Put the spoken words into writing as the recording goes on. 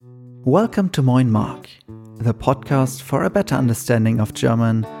Welcome to Moin Mark, the podcast for a better understanding of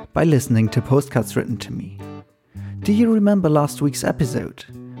German by listening to postcards written to me. Do you remember last week's episode?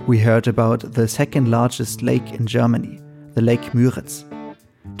 We heard about the second largest lake in Germany, the Lake Müritz.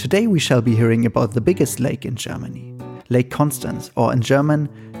 Today we shall be hearing about the biggest lake in Germany, Lake Constance, or in German,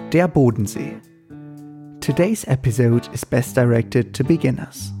 der Bodensee. Today's episode is best directed to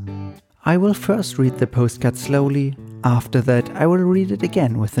beginners. I will first read the postcard slowly. After that, I will read it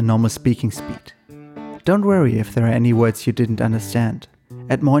again with the normal speaking speed. Don't worry if there are any words you didn't understand.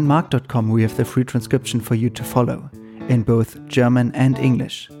 At moinmark.com we have the free transcription for you to follow, in both German and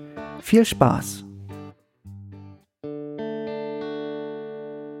English. Viel Spaß!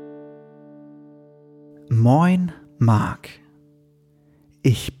 Moin Mark.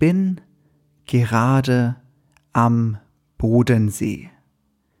 Ich bin gerade am Bodensee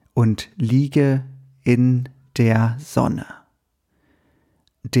und liege in der Sonne.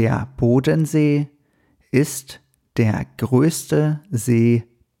 Der Bodensee ist der größte See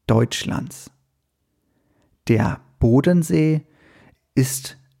Deutschlands. Der Bodensee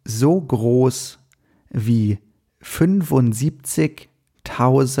ist so groß wie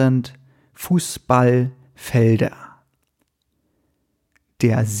 75.000 Fußballfelder.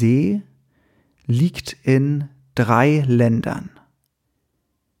 Der See liegt in 3 Ländern.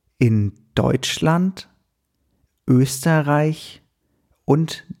 In Deutschland, Österreich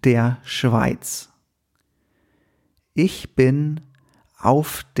und der Schweiz. Ich bin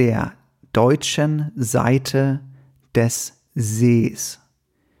auf der deutschen Seite des Sees.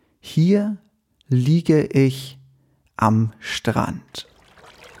 Hier liege ich am Strand.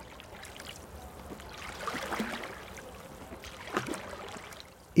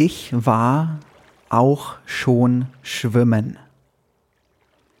 Ich war auch schon schwimmen.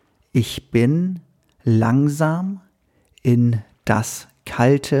 Ich bin langsam in das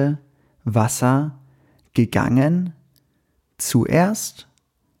kalte Wasser gegangen, zuerst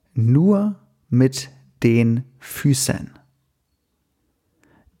nur mit den Füßen.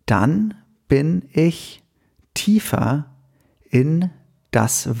 Dann bin ich tiefer in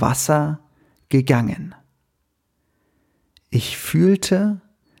das Wasser gegangen. Ich fühlte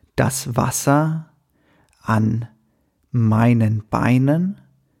das Wasser an meinen Beinen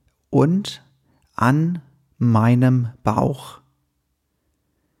und an meinem Bauch.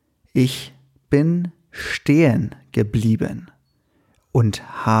 Ich bin stehen geblieben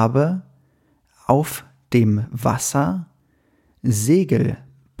und habe auf dem Wasser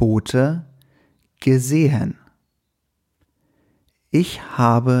Segelboote gesehen. Ich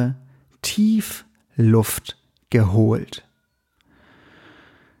habe tief Luft geholt.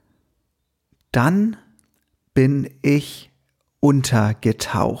 Dann bin ich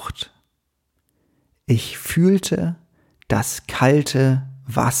untergetaucht. Ich fühlte das kalte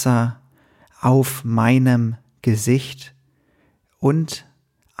Wasser auf meinem Gesicht und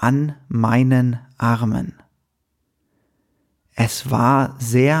an meinen Armen. Es war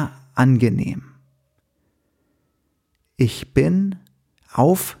sehr angenehm. Ich bin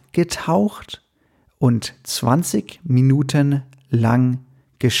aufgetaucht und 20 Minuten lang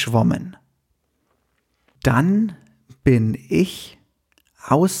geschwommen. Dann bin ich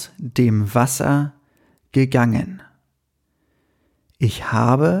aus dem Wasser gegangen. Ich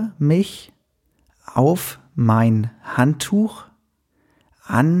habe mich auf mein Handtuch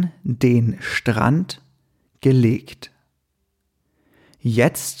an den Strand gelegt.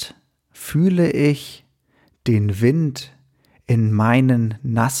 Jetzt fühle ich den Wind in meinen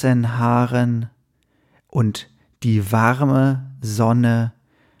nassen Haaren und die warme Sonne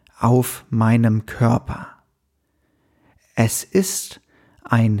auf meinem Körper. Es ist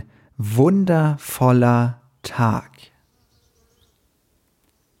ein wundervoller Tag.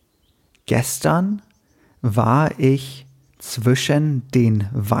 Gestern war ich zwischen den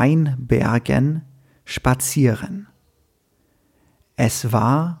Weinbergen spazieren. Es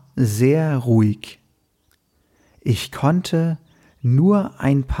war sehr ruhig. Ich konnte nur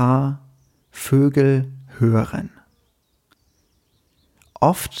ein paar Vögel hören.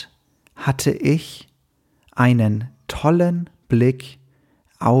 Oft hatte ich einen tollen Blick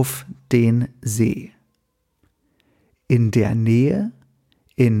auf den See. In der Nähe,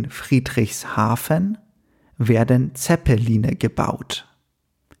 in Friedrichshafen, werden Zeppeline gebaut.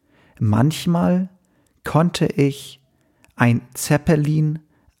 Manchmal konnte ich ein Zeppelin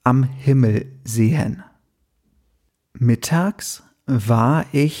am Himmel sehen. Mittags war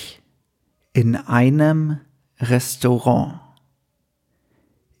ich in einem Restaurant.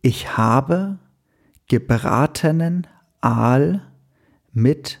 Ich habe gebratenen Aal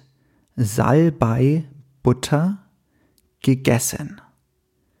mit Salbeibutter gegessen.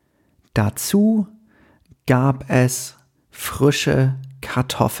 Dazu gab es frische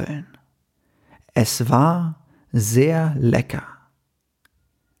Kartoffeln. Es war sehr lecker.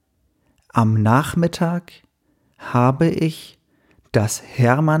 Am Nachmittag habe ich das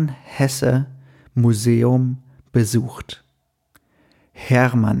Hermann-Hesse-Museum besucht.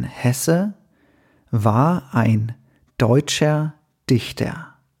 Hermann Hesse war ein deutscher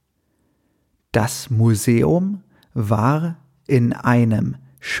Dichter. Das Museum war in einem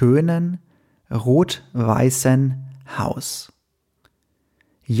schönen rot-weißen Haus.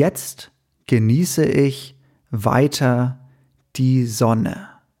 Jetzt genieße ich weiter die Sonne.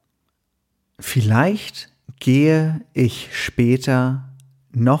 Vielleicht gehe ich später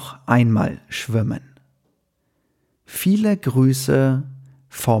noch einmal schwimmen. Viele Grüße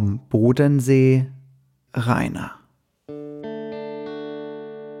vom Bodensee, Rainer.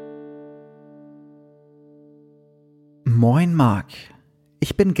 Moin Marc,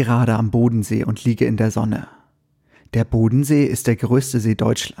 ich bin gerade am Bodensee und liege in der Sonne. Der Bodensee ist der größte See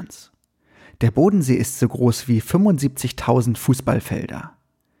Deutschlands. Der Bodensee ist so groß wie 75.000 Fußballfelder.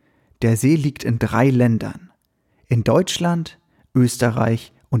 Der See liegt in 3 Ländern, in Deutschland,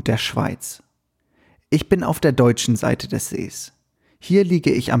 Österreich und der Schweiz. Ich bin auf der deutschen Seite des Sees. Hier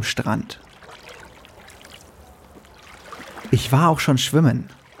liege ich am Strand. Ich war auch schon schwimmen.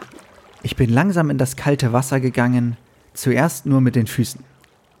 Ich bin langsam in das kalte Wasser gegangen, zuerst nur mit den Füßen.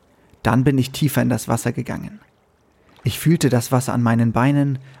 Dann bin ich tiefer in das Wasser gegangen. Ich fühlte das Wasser an meinen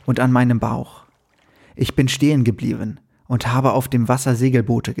Beinen und an meinem Bauch. Ich bin stehen geblieben und habe auf dem Wasser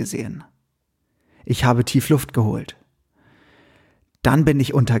Segelboote gesehen. Ich habe tief Luft geholt. Dann bin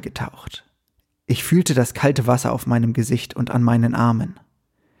ich untergetaucht. Ich fühlte das kalte Wasser auf meinem Gesicht und an meinen Armen.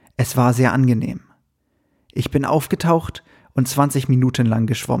 Es war sehr angenehm. Ich bin aufgetaucht und 20 Minuten lang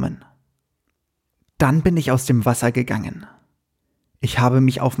geschwommen. Dann bin ich aus dem Wasser gegangen. Ich habe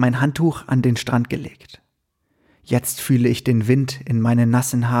mich auf mein Handtuch an den Strand gelegt. Jetzt fühle ich den Wind in meinen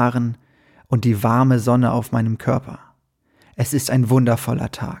nassen Haaren und die warme Sonne auf meinem Körper. Es ist ein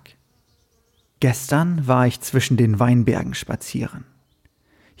wundervoller Tag. Gestern war ich zwischen den Weinbergen spazieren.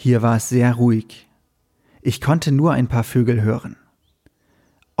 Hier war es sehr ruhig. Ich konnte nur ein paar Vögel hören.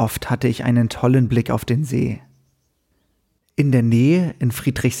 Oft hatte ich einen tollen Blick auf den See. In der Nähe in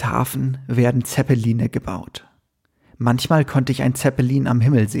Friedrichshafen werden Zeppeline gebaut. Manchmal konnte ich ein Zeppelin am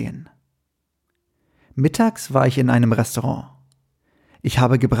Himmel sehen. Mittags war ich in einem Restaurant. Ich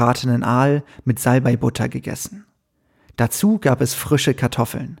habe gebratenen Aal mit Salbeibutter gegessen. Dazu gab es frische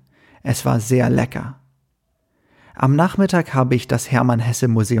Kartoffeln. Es war sehr lecker. Am Nachmittag habe ich das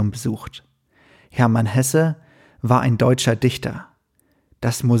Hermann-Hesse-Museum besucht. Hermann Hesse war ein deutscher Dichter.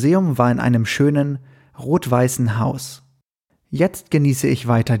 Das Museum war in einem schönen, rot-weißen Haus. Jetzt genieße ich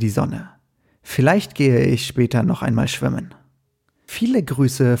weiter die Sonne. Vielleicht gehe ich später noch einmal schwimmen. Viele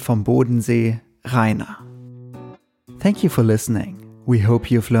Grüße vom Bodensee, Rainer. Thank you for listening. We hope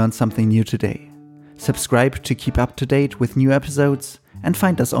you've learned something new today. Subscribe to keep up to date with new episodes and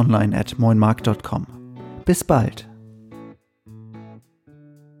find us online at moinmark.com. Bis bald.